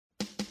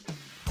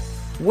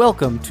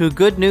Welcome to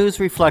Good News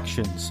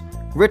Reflections,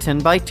 written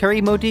by Terry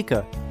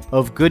Modica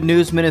of Good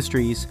News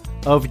Ministries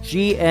of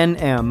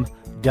GNM.org.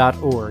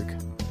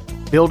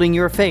 Building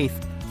your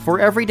faith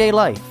for everyday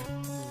life,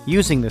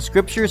 using the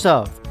scriptures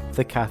of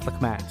the Catholic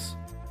Mass.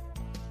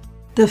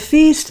 The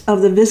Feast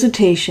of the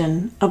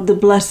Visitation of the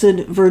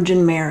Blessed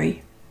Virgin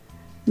Mary,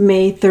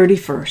 May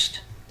 31st.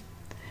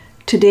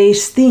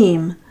 Today's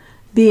theme,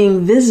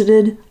 being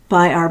visited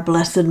by our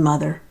Blessed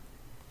Mother.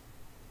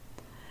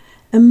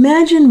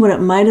 Imagine what it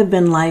might have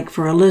been like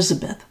for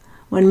Elizabeth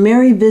when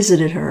Mary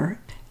visited her,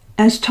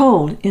 as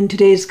told in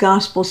today's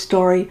Gospel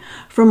story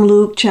from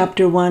Luke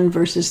chapter 1,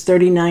 verses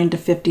 39 to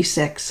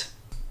 56.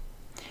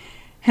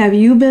 Have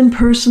you been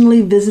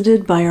personally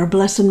visited by our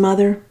Blessed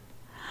Mother?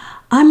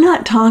 I'm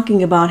not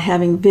talking about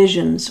having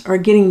visions or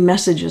getting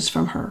messages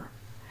from her.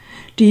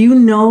 Do you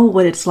know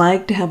what it's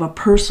like to have a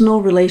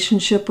personal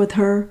relationship with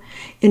her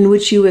in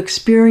which you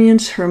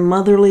experience her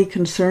motherly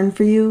concern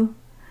for you?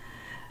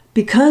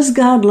 Because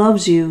God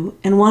loves you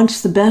and wants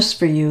the best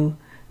for you,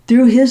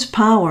 through His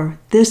power,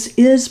 this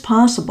is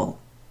possible.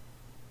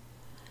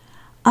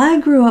 I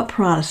grew up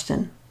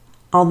Protestant.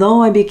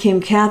 Although I became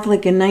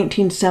Catholic in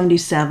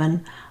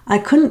 1977, I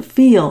couldn't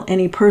feel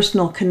any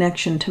personal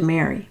connection to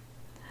Mary.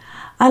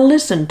 I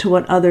listened to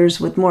what others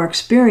with more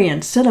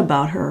experience said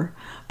about her,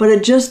 but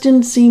it just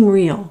didn't seem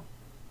real.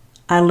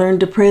 I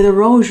learned to pray the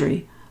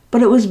rosary,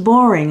 but it was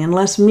boring and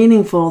less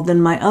meaningful than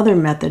my other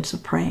methods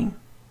of praying.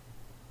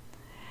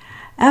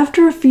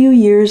 After a few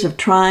years of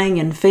trying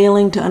and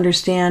failing to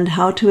understand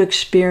how to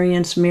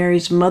experience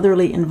Mary's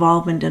motherly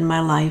involvement in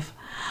my life,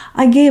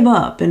 I gave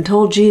up and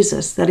told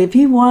Jesus that if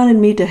He wanted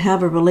me to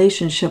have a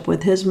relationship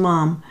with His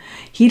mom,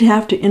 He'd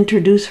have to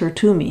introduce her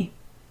to me.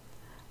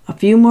 A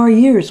few more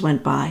years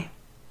went by.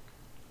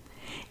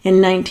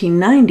 In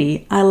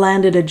 1990, I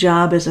landed a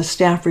job as a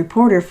staff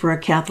reporter for a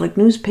Catholic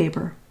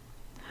newspaper.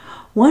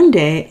 One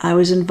day, I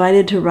was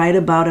invited to write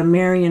about a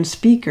Marian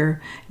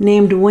speaker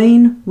named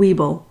Wayne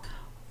Wiebel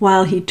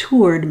while he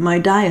toured my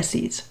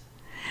diocese.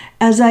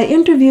 As I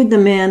interviewed the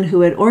man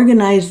who had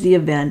organized the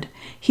event,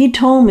 he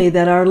told me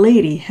that Our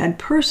Lady had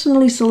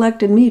personally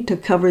selected me to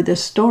cover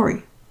this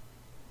story.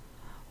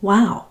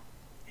 Wow,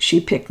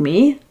 she picked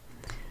me?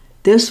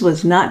 This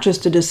was not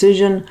just a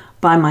decision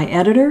by my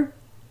editor?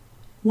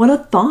 What a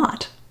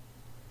thought!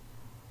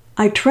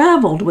 I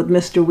traveled with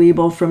Mr.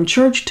 Wiebel from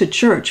church to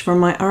church for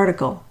my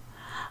article.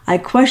 I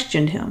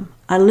questioned him.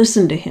 I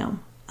listened to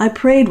him. I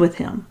prayed with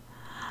him.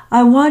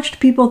 I watched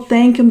people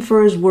thank him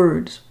for his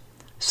words.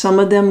 Some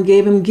of them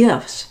gave him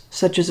gifts,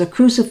 such as a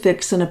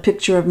crucifix and a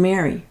picture of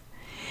Mary.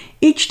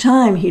 Each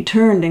time he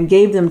turned and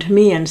gave them to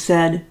me and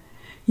said,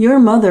 "Your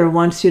mother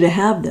wants you to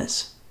have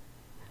this."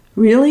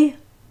 Really?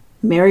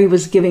 Mary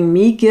was giving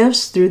me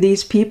gifts through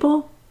these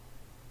people?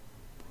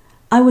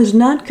 I was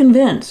not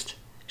convinced.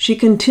 She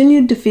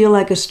continued to feel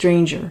like a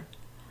stranger.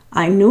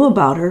 I knew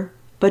about her,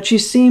 but she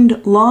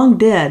seemed long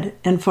dead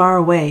and far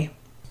away.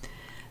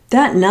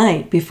 That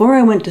night, before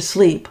I went to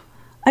sleep,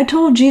 I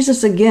told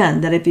Jesus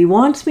again that if He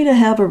wants me to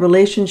have a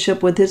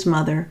relationship with His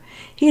mother,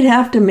 He'd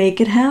have to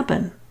make it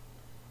happen.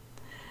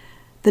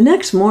 The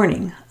next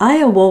morning, I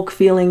awoke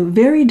feeling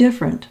very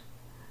different.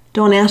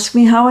 Don't ask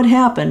me how it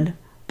happened,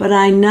 but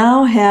I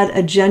now had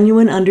a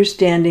genuine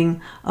understanding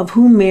of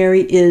who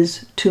Mary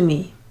is to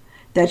me,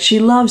 that she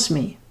loves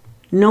me,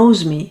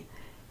 knows me,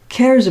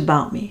 cares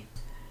about me,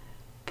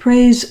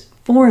 prays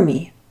for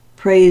me,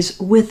 prays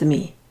with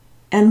me,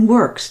 and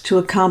works to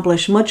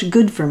accomplish much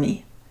good for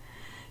me.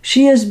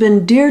 She has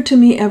been dear to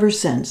me ever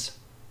since.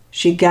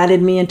 She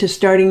guided me into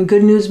starting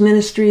Good News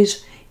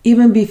Ministries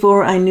even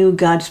before I knew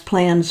God's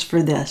plans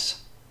for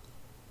this.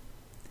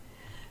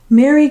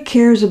 Mary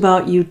cares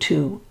about you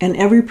too, and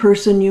every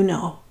person you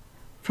know.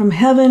 From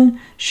heaven,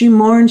 she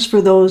mourns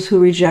for those who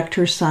reject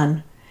her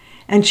Son,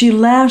 and she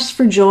laughs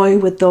for joy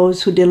with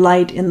those who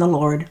delight in the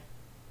Lord.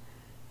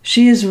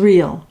 She is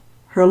real.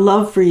 Her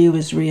love for you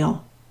is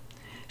real.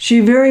 She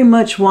very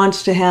much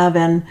wants to have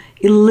an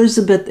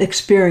Elizabeth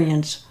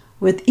experience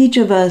with each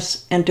of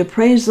us and to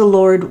praise the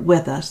Lord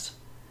with us.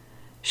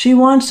 She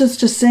wants us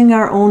to sing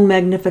our own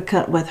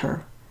Magnificat with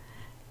her.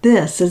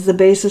 This is the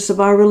basis of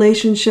our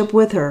relationship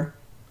with her.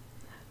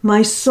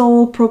 My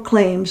soul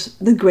proclaims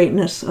the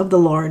greatness of the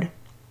Lord.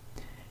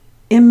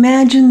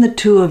 Imagine the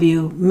two of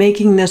you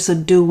making this a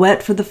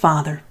duet for the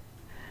Father.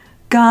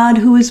 God,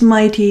 who is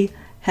mighty,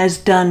 has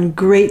done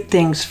great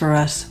things for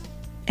us,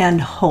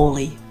 and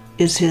holy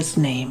is His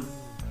name.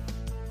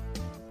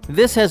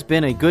 This has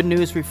been a Good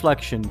News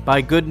Reflection by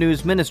Good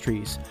News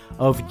Ministries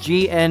of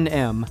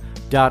GNM.org.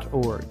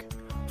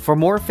 For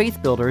more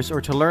faith builders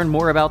or to learn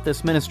more about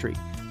this ministry,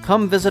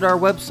 come visit our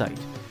website.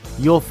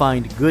 You'll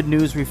find Good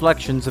News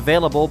Reflections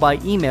available by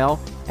email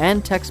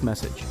and text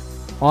message,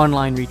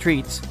 online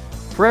retreats,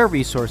 prayer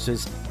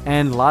resources,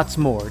 and lots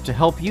more to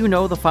help you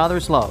know the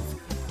Father's love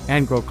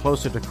and grow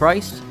closer to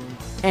Christ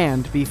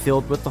and be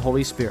filled with the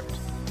Holy Spirit.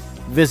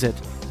 Visit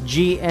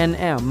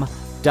GNM.org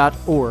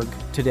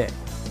today.